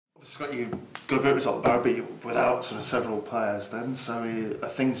Scott, you got a great result at Barrow, but without sort of several players then, so are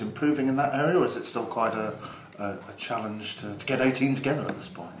things improving in that area, or is it still quite a challenge to get 18 together at this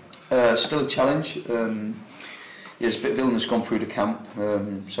point? Still a challenge. There's a bit of illness gone through the camp,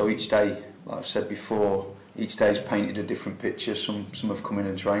 so each day, like I've said before, each day's painted a different picture. Some have come in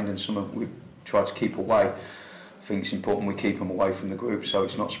and trained, and some we've tried to keep away. I think it's important we keep them away from the group so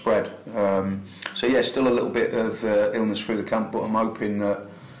it's not spread. So yeah, still a little bit of illness through the camp, but I'm hoping that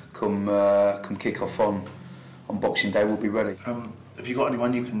come kick off on Boxing Day we'll be ready. Have you got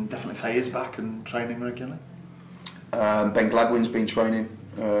anyone you can definitely say is back and training regularly? Ben Gladwin's been training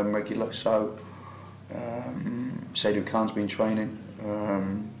regular, so Seydou Khan's been training.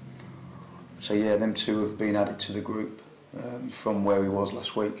 So yeah, them two have been added to the group from where he was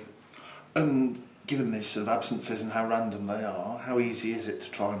last week. And given these sort of absences and how random they are, how easy is it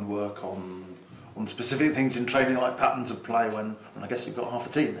to try and work on specific things in training, like patterns of play, when I guess you've got half a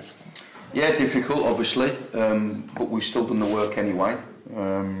team missing? Yeah, difficult obviously, but we've still done the work anyway,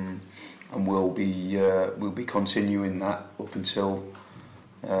 and we'll be continuing that up until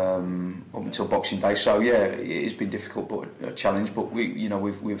Boxing Day. So yeah, it's been difficult, but a challenge. But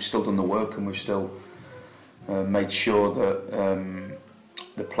we've still done the work, and we've still made sure that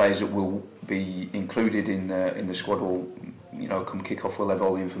the players that will be included in the squad will, come kick off, will have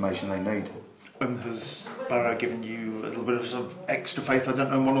all the information they need. And has Barrow given you a little bit of sort of extra faith? I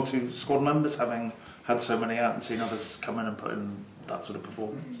don't know, one or two squad members, having had so many out and seen others come in and put in that sort of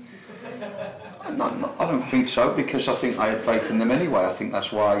performance? No, I don't think so, because I think I had faith in them anyway. I think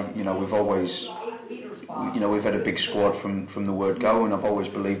that's why we've always, we've had a big squad from the word go, and I've always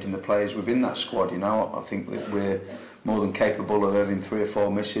believed in the players within that squad. I think that we're more than capable of having 3 or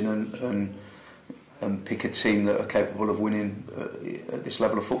 4 missing and pick a team that are capable of winning at this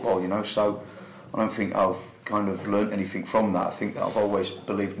level of football. So I don't think I've kind of learnt anything from that. I think that I've always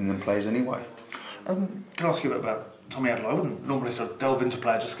believed in them players anyway. Can I ask you a bit about Tommy Adler? I wouldn't normally sort of delve into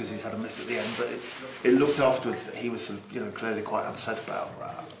player just because he's had a miss at the end, but it looked afterwards that he was sort of, clearly quite upset about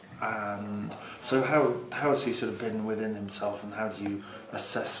that. And so how has he sort of been within himself, and how do you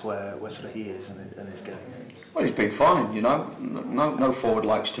assess where sort of he is in his game? Well, he's been fine, No forward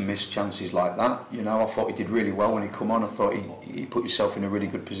likes to miss chances like that. I thought he did really well when he come on. I thought he put himself in a really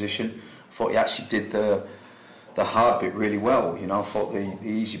good position. I thought he actually did the hard bit really well. I thought the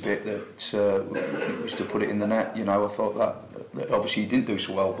easy bit that was to put it in the net. I thought that obviously he didn't do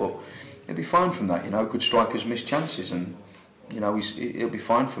so well, but he'll be fine from that. Good strikers miss chances, and he'll be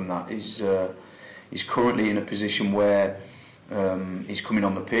fine from that. He's currently in a position where he's coming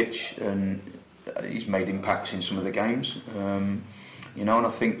on the pitch and he's made impacts in some of the games. And I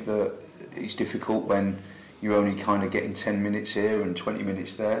think that it's difficult when you're only kind of getting 10 minutes here and 20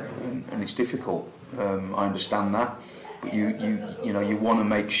 minutes there, and it's difficult. I understand that, but you want to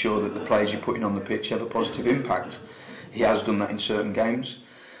make sure that the players you're putting on the pitch have a positive impact. He has done that in certain games,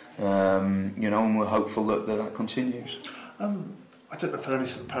 and we're hopeful that continues. I don't know if there are any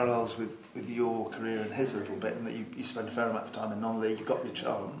sort of parallels with your career and his a little bit, in that you spent a fair amount of time in non-league. You got your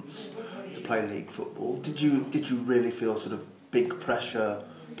chance to play league football. Did you really feel sort of big pressure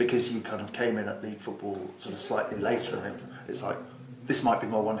because you kind of came in at league football sort of slightly later, and it's like, this might be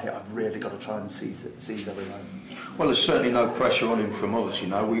my one hit, I've really got to try and seize every moment? Well, there's certainly no pressure on him from us.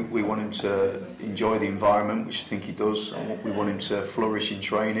 We want him to enjoy the environment, which I think he does, and we want him to flourish in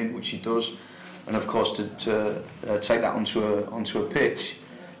training, which he does, and of course to take that onto a pitch.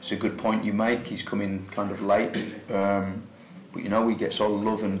 It's a good point you make. He's coming kind of late, but he gets all the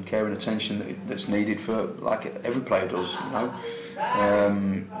love and care and attention that's needed for, like every player does.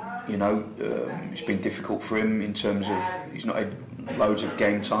 It's been difficult for him in terms of he's not had loads of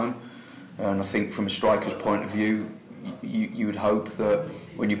game time, and I think from a striker's point of view, you would hope that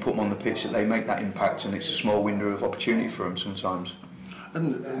when you put them on the pitch that they make that impact, and it's a small window of opportunity for them sometimes.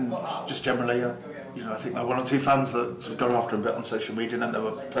 And just generally, I think there were 1 or 2 fans that sort of got after him a bit on social media, and then there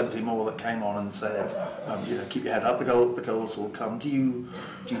were plenty more that came on and said, keep your head up, the goals will come. Do you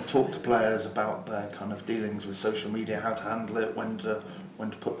talk to players about their kind of dealings with social media, how to handle it, when to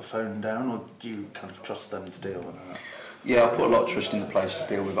put the phone down, or do you kind of trust them to deal with that? Yeah, I put a lot of trust in the players to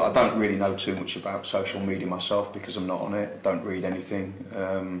deal with it. I don't really know too much about social media myself because I'm not on it. I don't read anything.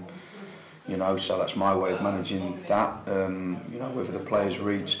 So that's my way of managing that. Whether the players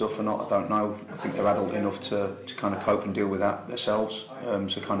read stuff or not, I don't know. I think they're adult enough to kind of cope and deal with that themselves,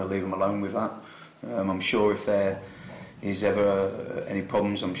 so kind of leave them alone with that. I'm sure if there is ever any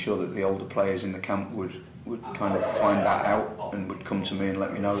problems, I'm sure that the older players in the camp would kind of find that out and would come to me and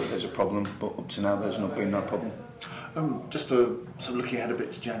let me know that there's a problem, but up to now there's not been no problem. Just sort of looking ahead a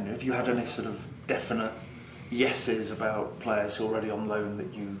bit to January, have you had any sort of definite yeses about players who are already on loan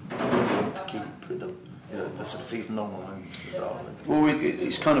that you want to keep the sort of season-long loans to start with? Well,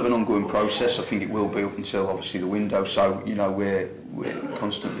 it's kind of an ongoing process. I think it will be up until obviously the window. So we're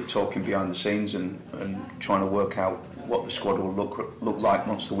constantly talking behind the scenes and trying to work out what the squad will look like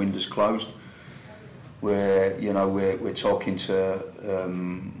once the window's closed. We're talking to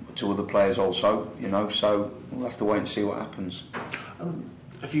other players also. So we'll have to wait and see what happens.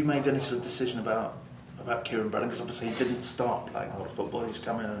 Have you made any sort of decision about Kieran Brennan? Because obviously he didn't start playing a lot of football. He's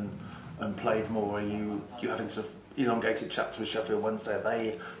come in and played more. Are you having sort of elongated chats with Sheffield Wednesday? Are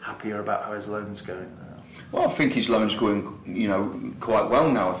they happier about how his loan's going? Well, I think his loan's going, quite well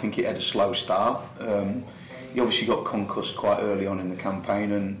now. I think it had a slow start. He obviously got concussed quite early on in the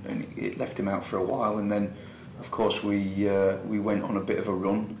campaign, and it left him out for a while. And then, of course, we went on a bit of a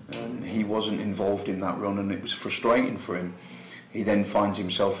run, and he wasn't involved in that run, and it was frustrating for him. He then finds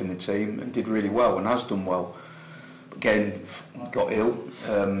himself in the team and did really well, and has done well. Again, got ill,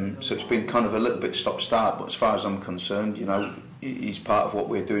 so it's been kind of a little bit stop-start. But as far as I'm concerned, he's part of what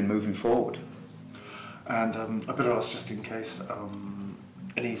we're doing moving forward. And I better ask just in case.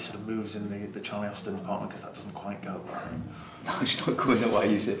 Any sort of moves in the Charlie Austin department, because that doesn't quite go well. No, it's not going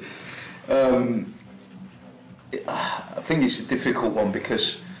away, is it? I think it's a difficult one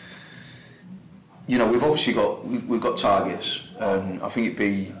because we've obviously got targets, and I think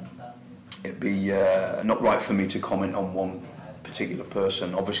it'd be not right for me to comment on one particular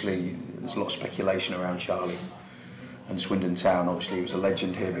person. Obviously, there's a lot of speculation around Charlie and Swindon Town. Obviously, he was a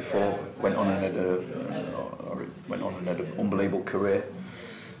legend here before. Went on and had an unbelievable career.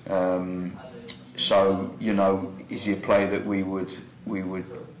 So is he a player that we would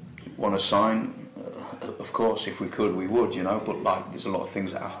want to sign? Of course, if we could, we would. But there's a lot of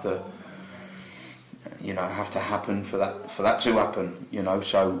things that have to happen for that to happen.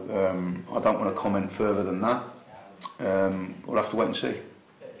 So I don't want to comment further than that. We'll have to wait and see.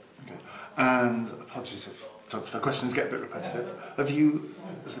 Okay. And apologies if transfer questions get a bit repetitive. Have you,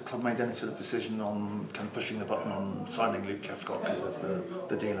 has the club made any sort of decision on kind of pushing the button on signing Luke Jeffcott, because there's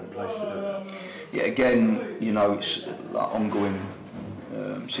the deal in place to do it? Yeah, again, it's that ongoing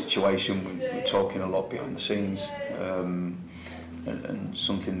situation. We're talking a lot behind the scenes, and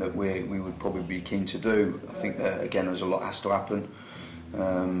something that we would probably be keen to do. I think that again, there's a lot has to happen,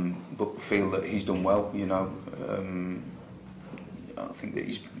 but feel that he's done well. I think that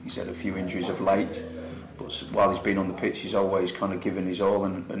he's had a few injuries of late. But while he's been on the pitch, he's always kind of given his all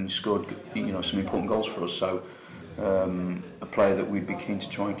and scored, some important goals for us. So, a player that we'd be keen to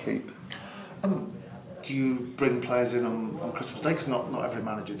try and keep. Do you bring players in on Christmas Day? Because not every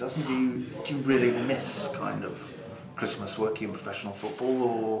manager does. Do you really miss kind of Christmas working in professional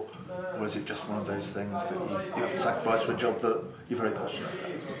football, or is it just one of those things that you have to sacrifice for a job that you're very passionate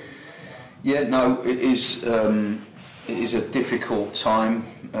about? Yeah, no, it is. It is a difficult time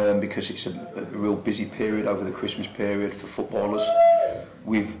because it's a real busy period over the Christmas period for footballers.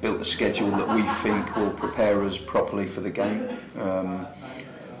 We've built a schedule that we think will prepare us properly for the game,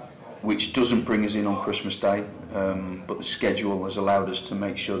 which doesn't bring us in on Christmas Day, but the schedule has allowed us to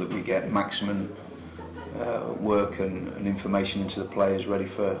make sure that we get maximum work and information into the players ready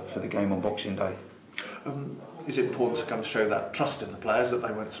for the game on Boxing Day. Is it important to kind of show that trust in the players that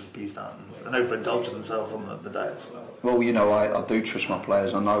they won't sort of abuse that and overindulge themselves on the day itself? Well, I do trust my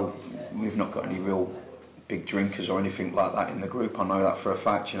players. I know we've not got any real big drinkers or anything like that in the group. I know that for a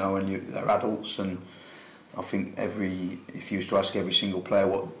fact, and they're adults, and I think if you used to ask every single player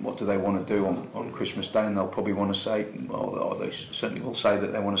what do they want to do on Christmas Day, and they'll probably want to say, or they certainly will say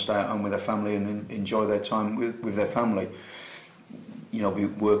that they want to stay at home with their family and enjoy their time with their family. Be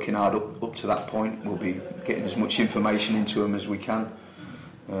working hard up to that point. We'll be getting as much information into them as we can.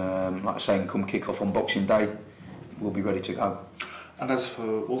 Like I say, come kick off on Boxing Day, we'll be ready to go. And as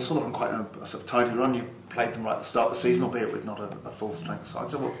for Walsall, they're on quite a sort of tidy run. You've played them right at the start of the season, albeit with not a full strength side.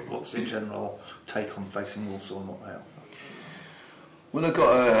 So what's the general take on facing Walsall and what they offer? Well, they've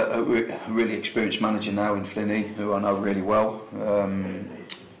got a really experienced manager now in Flinney, who I know really well.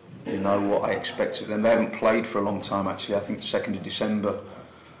 What I expect of them. They haven't played for a long time, actually. I think 2nd of December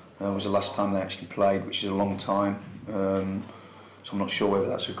was the last time they actually played, which is a long time. So I'm not sure whether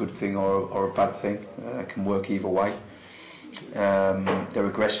that's a good thing or a bad thing. It can work either way. They're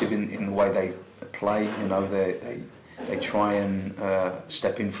aggressive in the way they play. They try and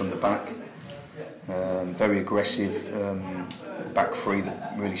step in from the back. Very aggressive back three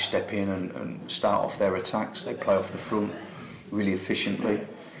that really step in and start off their attacks. They play off the front really efficiently.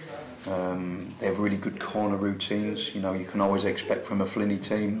 They have really good corner routines. You can always expect from a Flinney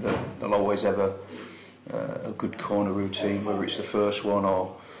team that they'll always have a good corner routine, whether it's the first one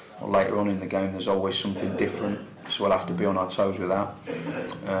or or later on in the game, there's always something different, so we'll have to be on our toes with that.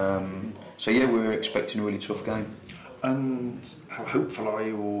 So yeah, we're expecting a really tough game. And how hopeful are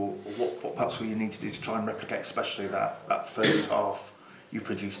you, or what perhaps will you need to do to try and replicate, especially that first half you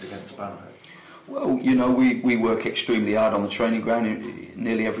produced against Barrow? Well, you know, we work extremely hard on the training ground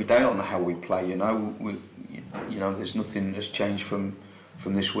nearly every day on how we play. You know, there's nothing that's changed from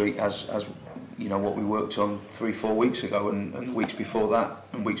this week as you know what we worked on 3-4 weeks ago, and weeks before that,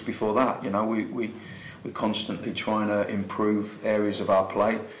 and weeks before that. You know, we're constantly trying to improve areas of our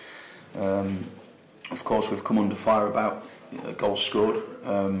play. Of course, we've come under fire about goals scored.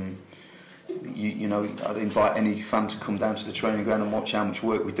 You know, I'd invite any fan to come down to the training ground and watch how much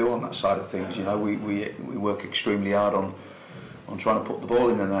work we do on that side of things. You know, we work extremely hard on trying to put the ball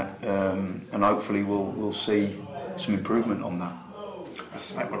in the net, and hopefully we'll see some improvement on that. I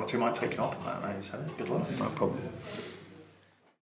suspect one or two might take you up on that, mate. So good luck. No problem.